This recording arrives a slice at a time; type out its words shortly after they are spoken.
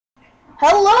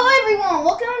Hello everyone,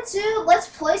 welcome to Let's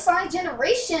Play Sonic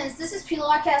Generations. This is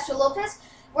Pilar Castro Lopez.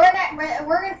 I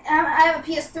have a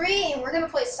PS3 and we're gonna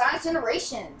play Sonic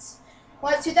Generations.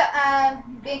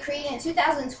 Been created in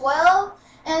 2012,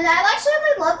 and I actually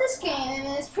really love this game. I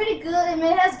mean, it's pretty good. I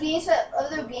mean, it has games,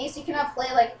 other games you cannot play,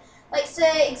 like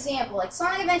say example, like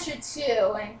Sonic Adventure 2,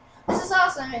 and this is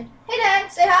awesome. And hey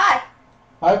Dad, say hi.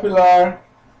 Hi Pilar.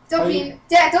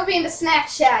 Dad, don't be in the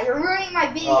Snapchat. You're ruining my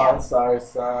video. Oh, sorry,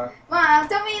 son. Mom,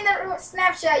 don't be in the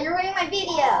Snapchat. You're ruining my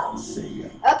video.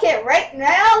 Okay, right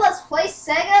now let's play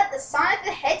Sega the Sonic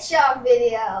the Hedgehog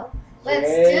video. Let's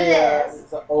do this.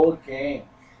 It's an old game,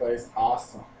 but it's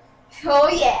awesome. Oh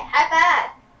yeah, high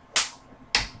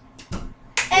five.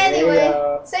 Anyway,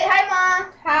 say hi,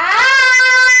 Mom.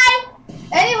 Hi.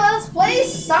 Anyway, let's play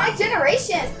Sonic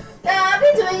Generations. I've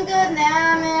been doing good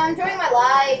now, man. I'm enjoying my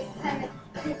life.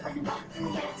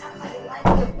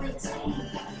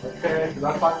 Okay,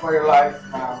 let's talk about your life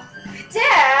now.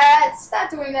 Dad, stop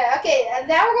doing that. Okay,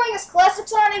 now we're going as Classic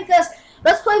Sonic because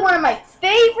let's play one of my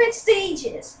favorite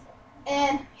stages.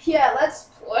 And yeah, let's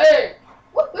play.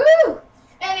 Woohoo!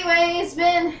 Anyway, it's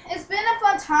been a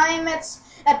fun time at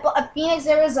Phoenix,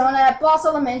 Arizona, at Boss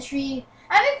Elementary.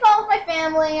 I've been fun with my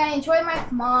family. I enjoyed my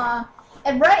mom.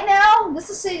 And right now,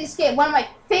 this is Cityscape, one of my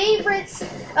favorite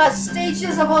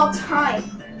stages of all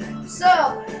time.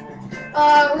 So,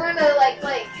 we're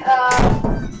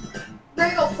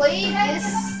gonna go play this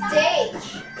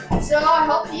stage. So I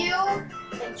hope you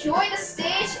enjoy the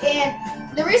stage.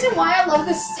 And the reason why I love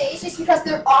this stage is because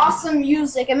they're awesome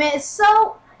music. I mean, it's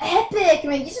so epic. I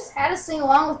mean, you just had to sing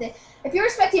along with it. If you're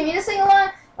expecting me to sing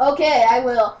along, okay, I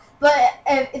will. But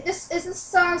if this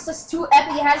song's just too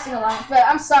epic, you have to sing along. But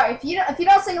I'm sorry if you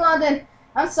don't sing along, then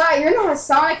I'm sorry, you're not a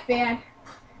Sonic fan.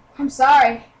 I'm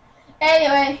sorry.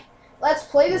 Anyway, let's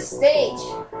play the stage.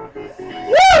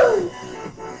 Woo!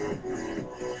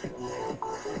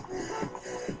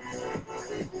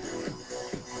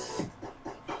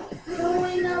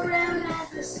 Going around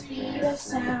at the speed of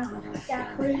sound.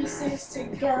 Got places to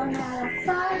go now. To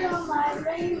follow my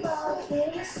rainbow.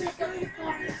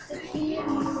 To keep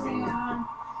moving on.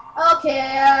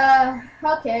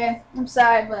 Okay, I'm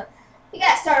sorry, but you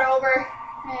gotta start over.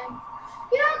 And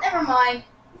never mind.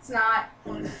 It's not.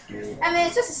 I mean,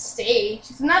 it's just a stage.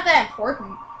 It's not that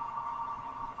important.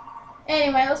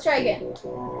 Anyway, let's try again. Woo!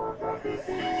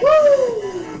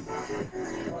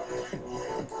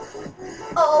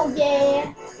 Oh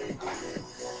yeah.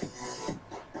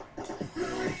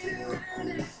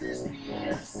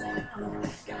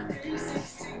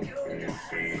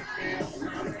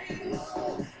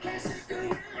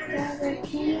 Gotta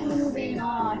keep moving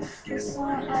on. The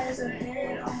sun lies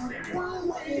ahead on one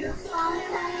way to find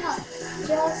out.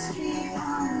 Just keep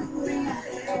on moving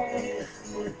ahead.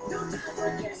 Don't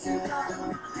forget to follow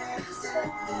my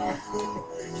steps.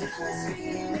 Just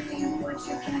feeling what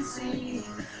you can see.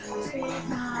 Take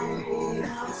my hand,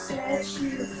 I'll set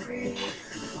you free.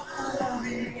 Follow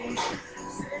me,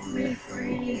 set me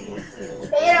free.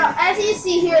 As you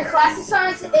see here, Classic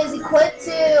Sonic is equipped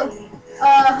to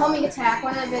homing attack,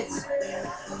 one of its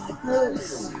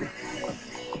moves.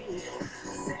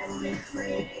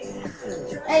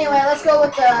 Anyway, let's go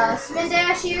with the spin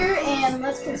dash here, and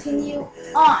let's continue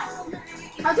on.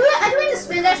 I'm doing the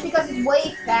spin dash because it's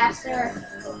way faster.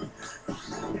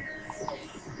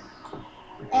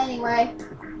 Anyway,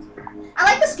 I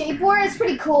like the skateboard. It's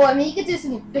pretty cool. I mean, you can do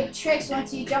some big tricks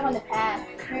once you jump on the pad.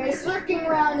 It's lurking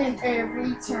around in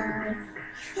every turn.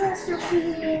 Trust your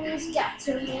feelings, got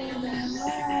to live and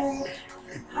learn.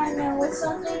 I know it's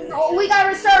something. Oh, we got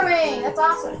restart ring. That's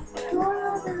awesome. I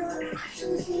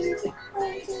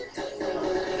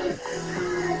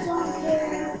don't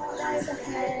care what lies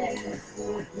ahead.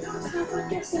 Don't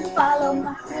forget to follow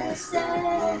my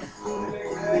footsteps.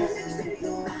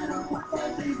 No matter what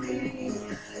they be,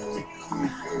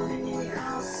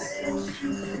 I'll set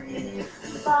you free.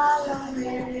 Follow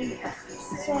me,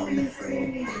 set me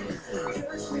free.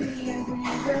 Trust me and we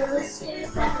will escape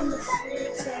from the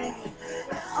city.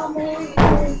 I'll make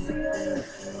it through.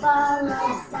 Follow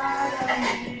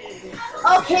me.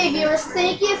 Okay, viewers,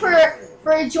 thank you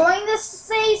for enjoying this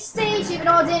stage, even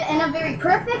though it didn't end up very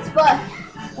perfect, but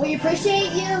we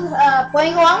appreciate you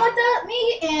playing along with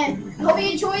me, and hope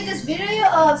you enjoyed this video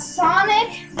of Sonic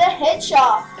the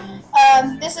Hedgehog.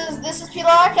 This is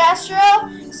Pilar Castro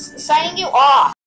signing you off.